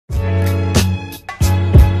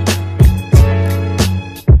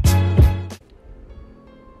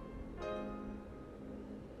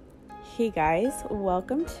Hey guys,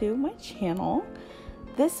 welcome to my channel.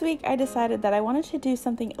 This week I decided that I wanted to do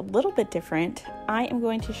something a little bit different. I am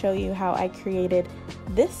going to show you how I created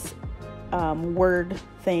this word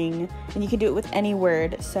thing, and you can do it with any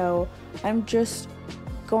word. So I'm just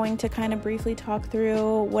going to kind of briefly talk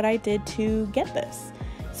through what I did to get this.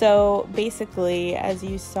 So basically, as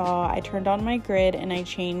you saw, I turned on my grid and I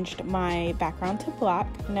changed my background to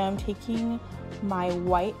black. Now I'm taking my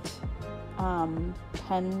white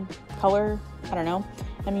pen color, I don't know.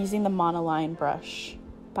 I'm using the monoline brush.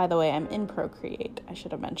 By the way, I'm in Procreate. I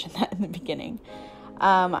should have mentioned that in the beginning.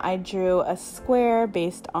 I drew a square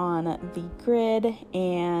based on the grid,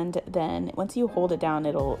 and then once you hold it down,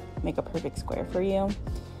 it'll make a perfect square for you.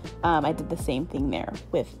 I did the same thing there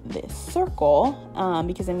with this circle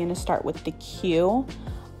because I'm going to start with the Q.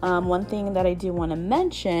 One thing that I do want to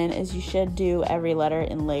mention is you should do every letter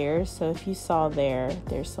in layers. So if you saw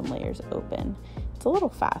there's some layers open. It's a little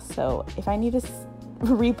fast. So if I need to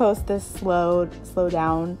repost this slowed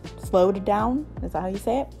down, is that how you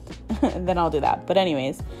say it? Then I'll do that. But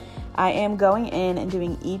anyways, I am going in and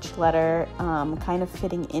doing each letter kind of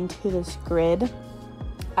fitting into this grid.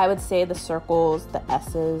 I would say the circles, the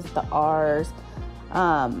S's, the R's,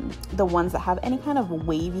 the ones that have any kind of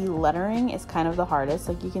wavy lettering is kind of the hardest.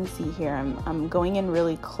 Like you can see here, I'm going in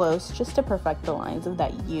really close just to perfect the lines of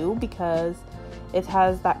that U because it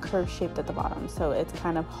has that curve shaped at the bottom. So it's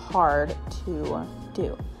kind of hard to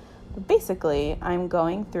do. But basically, I'm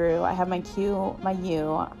going through, I have my Q, my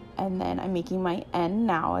U, and then I'm making my N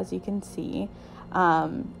now, as you can see.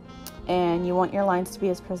 And you want your lines to be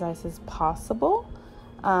as precise as possible.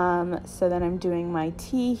 So then I'm doing my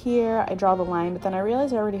T here. I draw the line, but then I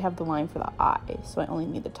realize I already have the line for the I, so I only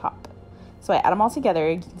need the top. So I add them all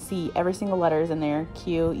together. You can see every single letter is in there.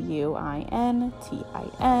 Q, U, I, N, T, I,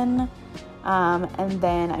 N. And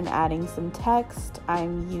then I'm adding some text.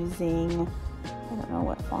 I'm using, I don't know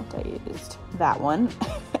what font I used. That one.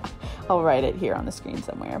 I'll write it here on the screen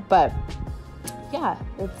somewhere. But yeah,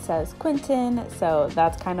 it says Quentin. So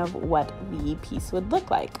that's kind of what the piece would look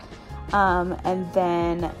like. And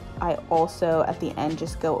then I also at the end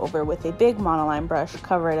just go over with a big monoline brush,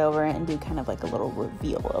 cover it over and do kind of like a little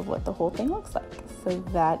reveal of what the whole thing looks like. So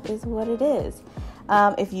that is what it is.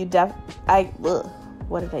 If you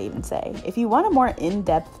what did I even say? If you want a more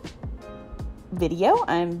in-depth video,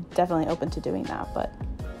 I'm definitely open to doing that, but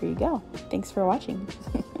here you go. Thanks for watching.